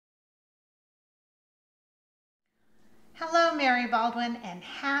Mary Baldwin, and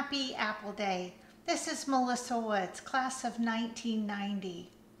happy Apple Day. This is Melissa Woods, class of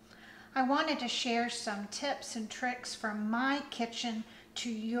 1990. I wanted to share some tips and tricks from my kitchen to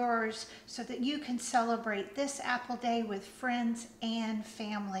yours so that you can celebrate this Apple Day with friends and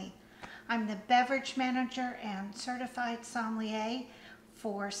family. I'm the Beverage Manager and Certified Sommelier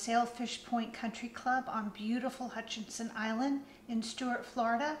for Sailfish Point Country Club on beautiful Hutchinson Island in Stuart,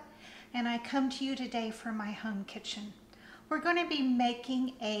 Florida, and I come to you today for my home kitchen. We're going to be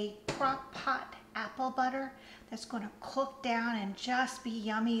making a crock pot apple butter that's going to cook down and just be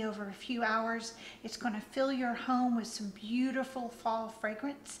yummy over a few hours. It's going to fill your home with some beautiful fall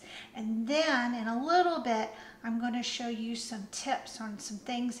fragrance. And then in a little bit, I'm going to show you some tips on some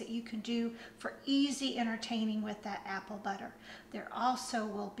things that you can do for easy entertaining with that apple butter. There also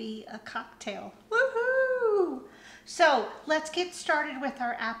will be a cocktail. Woohoo! So let's get started with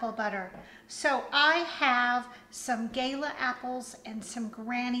our apple butter. So I have some Gala apples and some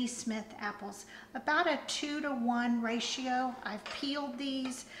Granny Smith apples, about a 2-to-1 ratio. I've peeled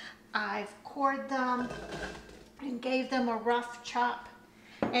these, I've cored them and gave them a rough chop.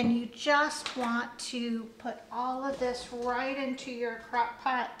 And you just want to put all of this right into your crock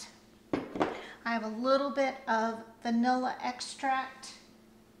pot. I have a little bit of vanilla extract,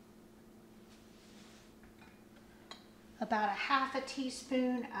 about a half a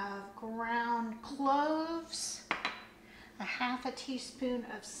teaspoon of ground cloves, a half a teaspoon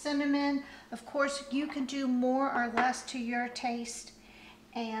of cinnamon. Of course, you can do more or less to your taste,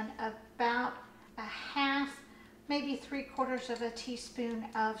 and about a half, maybe 3/4 of a teaspoon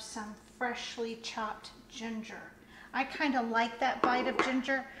of some freshly chopped ginger. I kind of like that bite of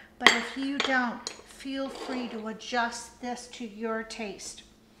ginger, but if you don't, feel free to adjust this to your taste.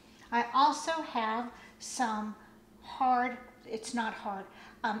 I also have some hard, it's not hard,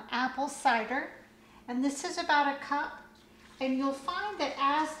 apple cider, and this is about a cup. And you'll find that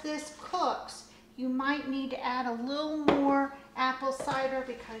as this cooks, you might need to add a little more apple cider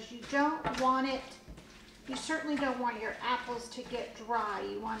because you don't want it, you certainly don't want your apples to get dry.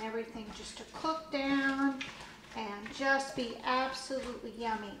 You want everything just to cook down and just be absolutely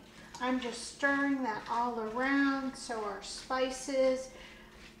yummy. I'm just stirring that all around so our spices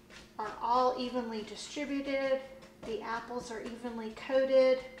are all evenly distributed. The apples are evenly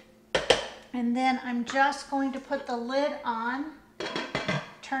coated. And then I'm just going to put the lid on,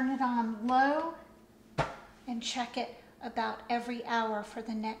 turn it on low, and check it about every hour for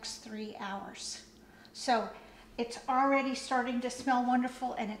the next 3 hours. So it's already starting to smell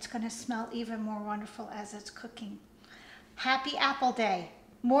wonderful, and it's going to smell even more wonderful as it's cooking. Happy Apple Day.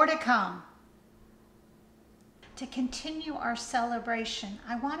 More to come. To continue our celebration,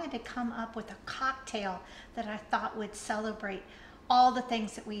 I wanted to come up with a cocktail that I thought would celebrate all the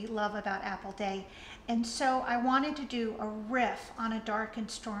things that we love about Apple Day. And so I wanted to do a riff on a dark and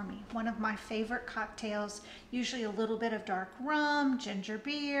stormy, one of my favorite cocktails, usually a little bit of dark rum, ginger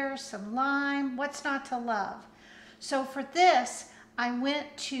beer, some lime, what's not to love? So for this, I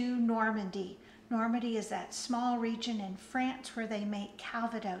went to Normandy. Normandy is that small region in France where they make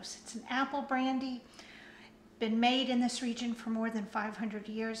Calvados. It's an apple brandy, been made in this region for more than 500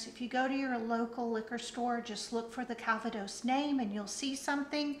 years. If you go to your local liquor store, just look for the Calvados name and you'll see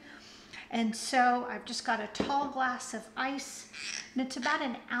something. And so I've just got a tall glass of ice, and it's about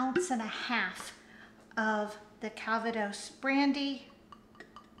 1.5 ounces of the Calvados brandy.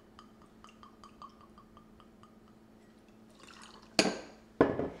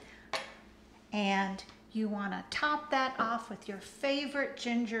 And you want to top that off with your favorite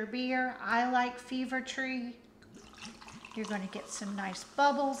ginger beer. I like Fever Tree. You're going to get some nice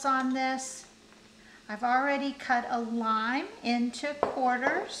bubbles on this. I've already cut a lime into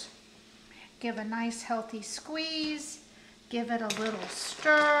quarters. Give a nice healthy squeeze. Give it a little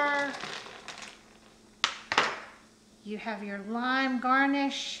stir. You have your lime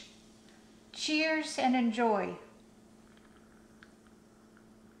garnish. Cheers and enjoy.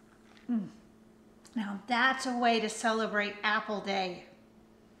 Now that's a way to celebrate Apple Day.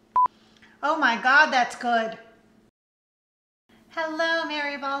 Oh my God, that's good. Hello,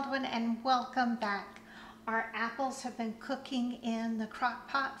 Mary Baldwin, and welcome back. Our apples have been cooking in the crock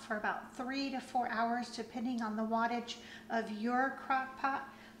pot for about 3 to 4 hours, depending on the wattage of your crock pot.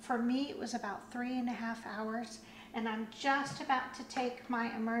 For me, it was about 3.5 hours, and I'm just about to take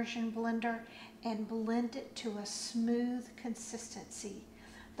my immersion blender and blend it to a smooth consistency.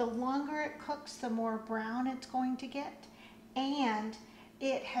 The longer it cooks, the more brown it's going to get, and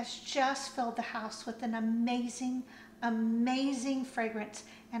it has just filled the house with an amazing fragrance,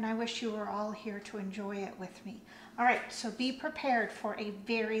 and I wish you were all here to enjoy it with me. All right, so be prepared for a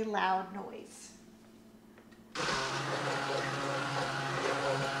very loud noise.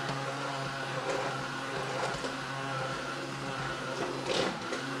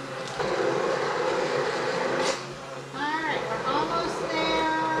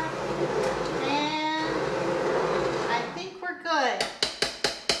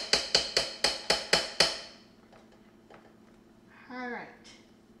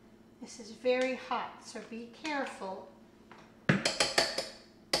 very hot, so be careful.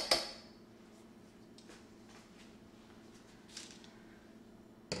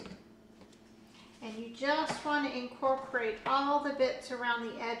 And you just want to incorporate all the bits around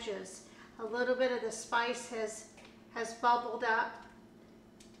the edges. A little bit of the spice has bubbled up.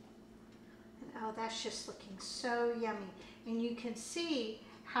 And oh, that's just looking so yummy. And you can see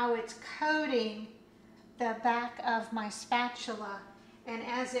how it's coating the back of my spatula. And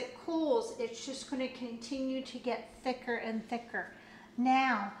as it cools, it's just going to continue to get thicker and thicker.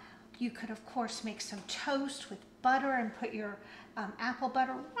 Now, you could of course make some toast with butter and put your apple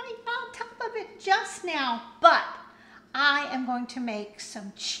butter right on top of it just now. But I am going to make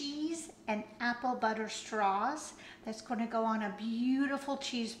some cheese and apple butter straws that's going to go on a beautiful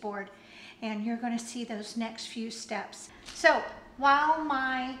cheese board. And you're going to see those next few steps. So while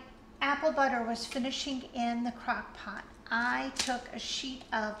my apple butter was finishing in the crock pot, I took a sheet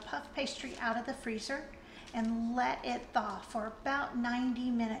of puff pastry out of the freezer and let it thaw for about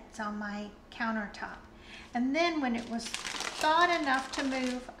 90 minutes on my countertop. And then when it was thawed enough to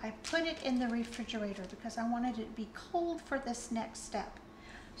move, I put it in the refrigerator because I wanted it to be cold for this next step.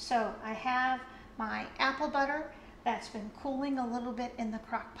 So I have my apple butter that's been cooling a little bit in the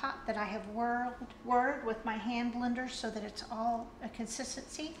crock pot that I have whirled with my hand blender so that it's all a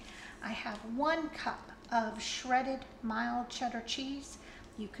consistency. I have 1 cup of shredded mild cheddar cheese.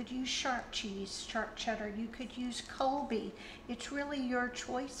 You could use sharp cheese, sharp cheddar. You could use Colby. It's really your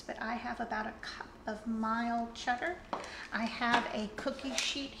choice, but I have about a cup of mild cheddar. I have a cookie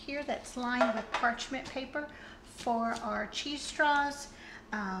sheet here that's lined with parchment paper for our cheese straws.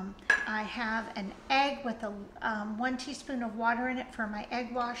 I have an egg with a 1 teaspoon of water in it for my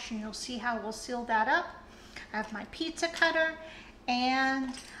egg wash, and you'll see how we'll seal that up. I have my pizza cutter,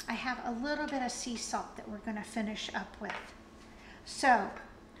 and I have a little bit of sea salt that we're going to finish up with. So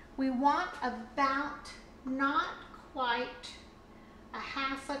we want about not quite a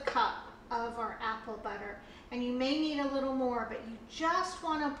half a cup of our apple butter, and you may need a little more, but you just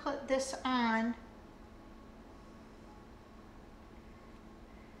want to put this on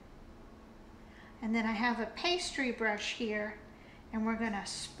and then I have a pastry brush here, and we're going to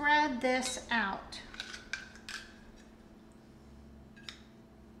spread this out.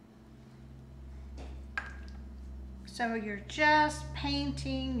 So you're just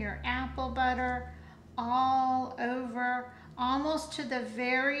painting your apple butter all over, almost to the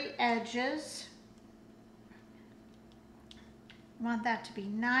very edges. You want that to be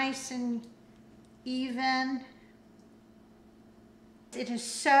nice and even. It is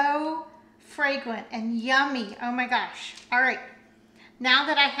so fragrant and yummy. Oh my gosh. All right. Now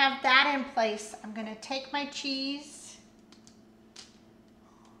that I have that in place, I'm going to take my cheese.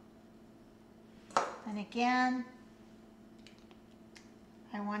 And again,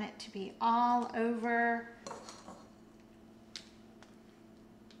 I want it to be all over.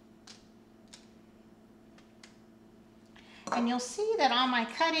 And you'll see that on my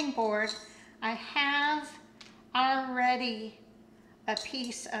cutting board, I have already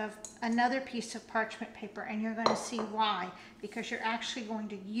another piece of parchment paper, and you're going to see why, because you're actually going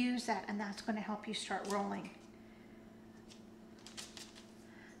to use that, and that's going to help you start rolling.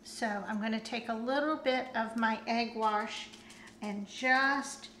 So I'm going to take a little bit of my egg wash and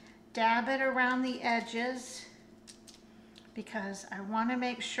just dab it around the edges, because I want to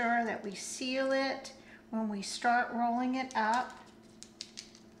make sure that we seal it when we start rolling it up.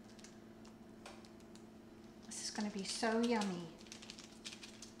 This is going to be so yummy.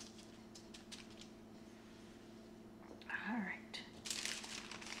 All right.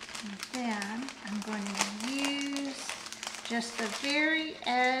 And then I'm going to use just the very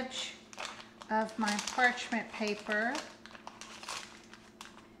edge of my parchment paper.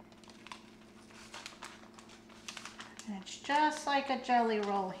 And it's just like a jelly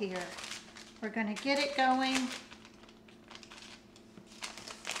roll here. We're going to get it going.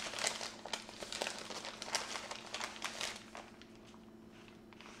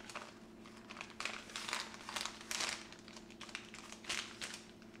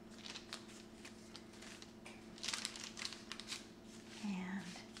 And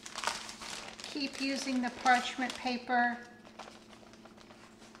keep using the parchment paper.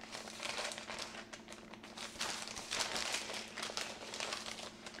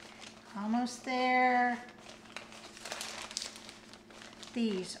 Almost there.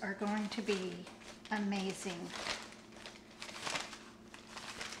 These are going to be amazing.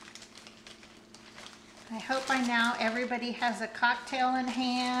 I hope by now everybody has a cocktail in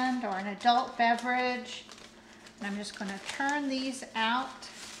hand or an adult beverage. And I'm just going to turn these out.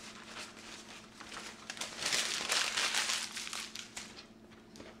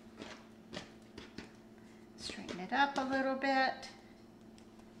 it up a little bit.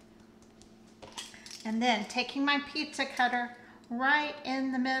 And then taking my pizza cutter right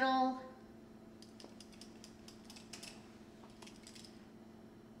in the middle.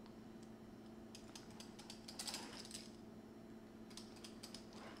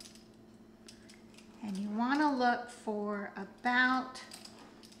 And you want to look for about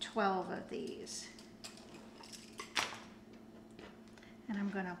 12 of these. And I'm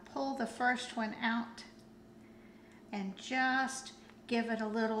going to pull the first one out and just give it a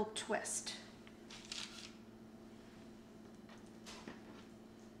little twist.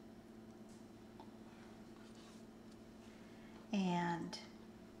 And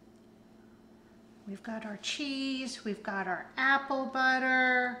we've got our cheese, we've got our apple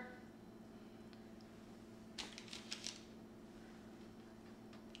butter.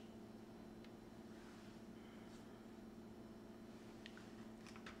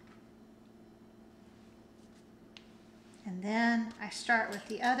 And then I start with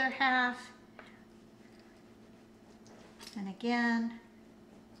the other half. And again,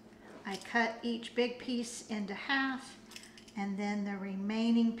 I cut each big piece into half and then the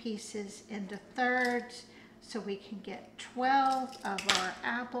remaining pieces into thirds so we can get 12 of our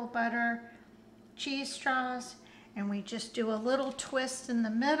apple butter cheese straws. And we just do a little twist in the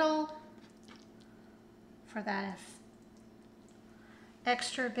middle for that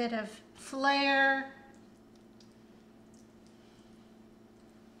extra bit of flair.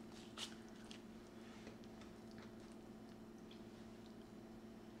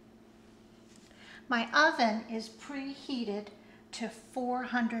 My oven is preheated to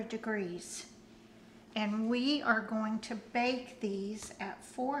 400 degrees, and we are going to bake these at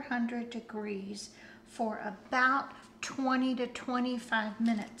 400 degrees for about 20 to 25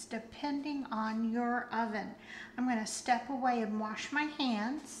 minutes, depending on your oven. I'm going to step away and wash my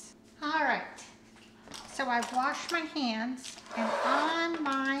hands. All right, so I've washed my hands, and on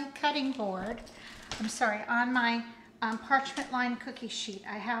my cutting board, on my parchment lined cookie sheet,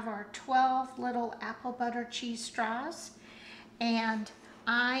 I have our 12 little apple butter cheese straws, and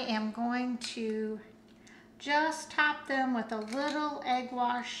I am going to just top them with a little egg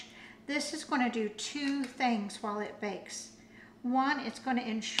wash. This is going to do two things while it bakes. One, it's going to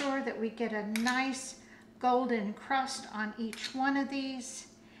ensure that we get a nice golden crust on each one of these,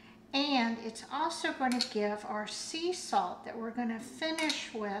 and it's also going to give our sea salt that we're going to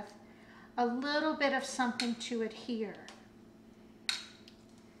finish with a little bit of something to adhere.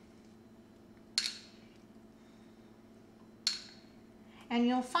 And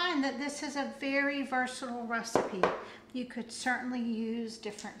you'll find that this is a very versatile recipe. You could certainly use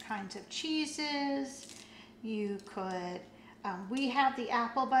different kinds of cheeses. You could, we have the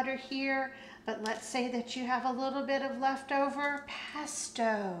apple butter here, but let's say that you have a little bit of leftover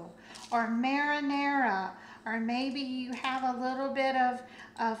pesto or marinara, or maybe you have a little bit of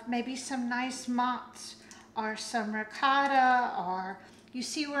maybe some nice mozz or some ricotta, or you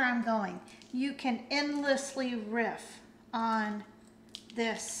see where I'm going. You can endlessly riff on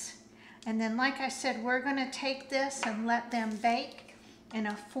this. And then, like I said, we're going to take this and let them bake in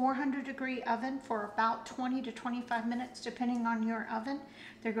a 400 degree oven for about 20 to 25 minutes, depending on your oven.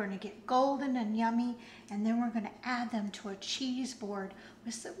 They're going to get golden and yummy, and then we're going to add them to a cheese board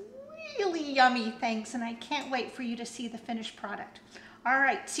with some really yummy things, and I can't wait for you to see the finished product. All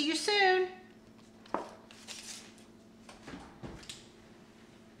right, see you soon.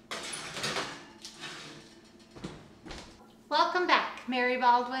 Welcome back, Mary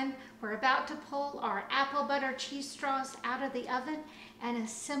Baldwin. We're about to pull our apple butter cheese straws out of the oven and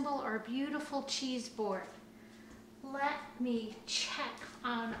assemble our beautiful cheese board. Let me check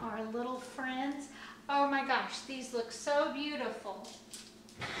on our little friends. Oh my gosh, these look so beautiful.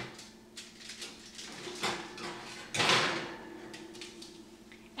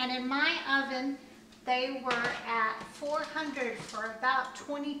 And in my oven, they were at 400 for about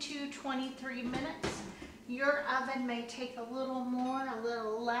 22, 23 minutes. Your oven may take a little more, a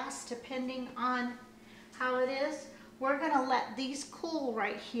little less, depending on how it is. We're going to let these cool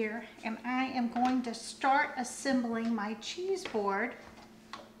right here, and I am going to start assembling my cheese board.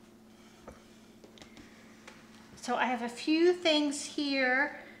 So I have a few things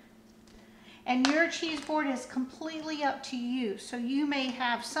here, and your cheese board is completely up to you. So you may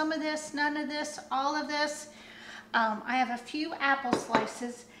have some of this, none of this, all of this. I have a few apple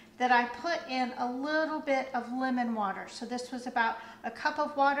slices that I put in a little bit of lemon water. So this was about a cup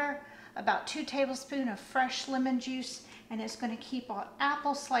of water, about 2 tablespoons of fresh lemon juice, and it's going to keep our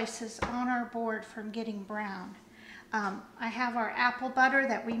apple slices on our board from getting brown. I have our apple butter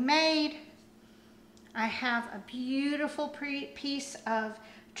that we made. I have a beautiful piece of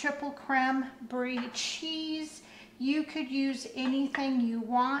triple creme brie cheese. You could use anything you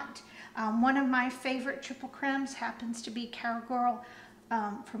want. One of my favorite triple cremes happens to be Cowgirl,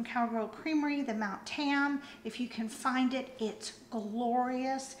 from Cowgirl Creamery, the Mount Tam. If you can find it, it's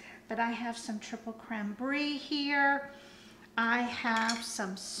glorious. But I have some triple creme brie here. I have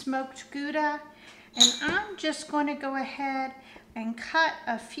some smoked Gouda, and I'm just going to go ahead and cut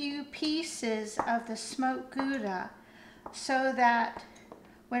a few pieces of the smoked Gouda so that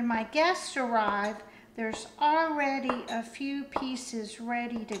when my guests arrive, there's already a few pieces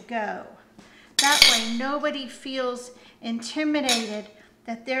ready to go. That way nobody feels intimidated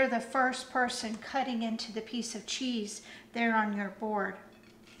that they're the first person cutting into the piece of cheese there on your board.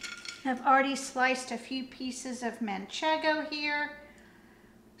 I've already sliced a few pieces of manchego here.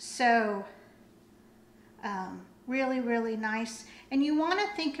 So really, really nice. And you want to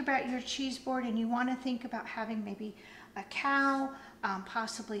think about your cheese board, and you want to think about having maybe a cow,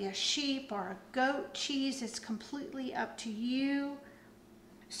 possibly a sheep or a goat cheese. It's completely up to you.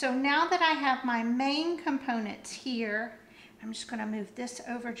 So now that I have my main components here, I'm just going to move this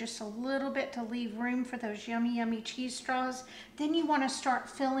over just a little bit to leave room for those yummy, yummy cheese straws. Then you want to start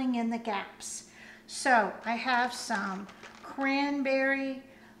filling in the gaps. So I have some cranberry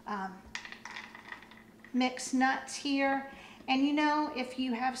mixed nuts here. And you know, if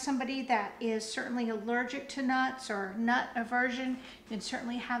you have somebody that is certainly allergic to nuts or nut aversion, you can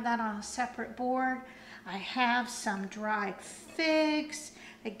certainly have that on a separate board. I have some dried figs.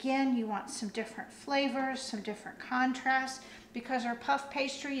 Again, you want some different flavors, some different contrasts. Because our puff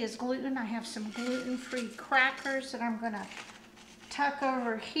pastry is gluten, I have some gluten-free crackers that I'm going to tuck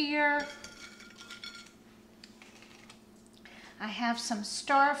over here. I have some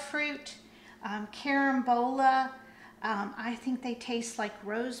star fruit, carambola. I think they taste like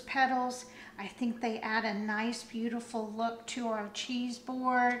rose petals. I think they add a nice, beautiful look to our cheese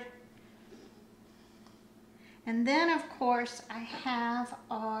board. And then, of course, I have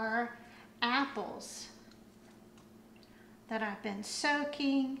our apples that I've been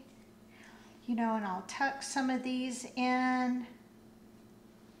soaking, you know, and I'll tuck some of these in.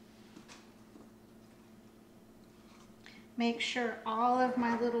 Make sure all of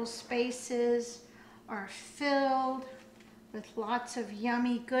my little spaces are filled with lots of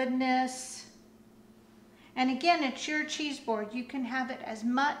yummy goodness. And again, it's your cheese board. You can have it as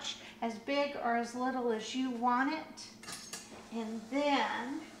much, as big, or as little as you want it. And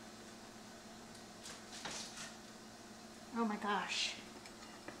then, oh my gosh.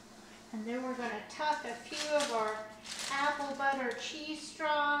 And then we're going to tuck a few of our apple butter cheese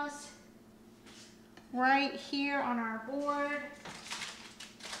straws right here on our board.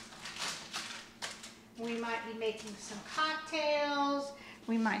 We might be making some cocktails.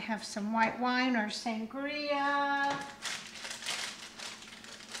 We might have some white wine or sangria.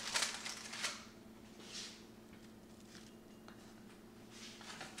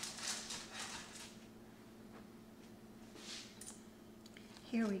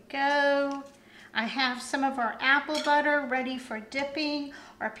 Here we go. I have some of our apple butter ready for dipping,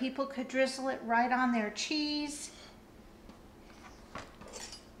 or people could drizzle it right on their cheese.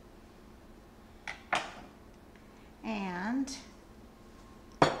 And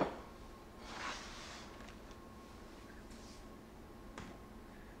let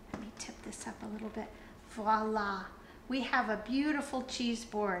me tip this up a little bit. Voila. We have a beautiful cheese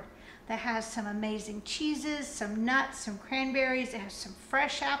board that has some amazing cheeses, some nuts, some cranberries. It has some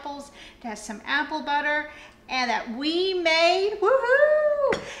fresh apples. It has some apple butter, and that we made.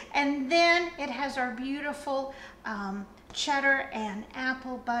 Woohoo! And then it has our beautiful cheddar and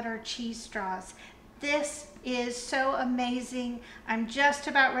apple butter cheese straws. This is so amazing. I'm just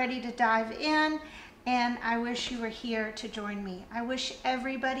about ready to dive in, and I wish you were here to join me. I wish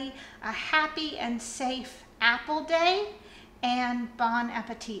everybody a happy and safe Apple Day, and bon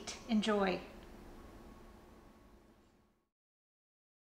appetit. Enjoy.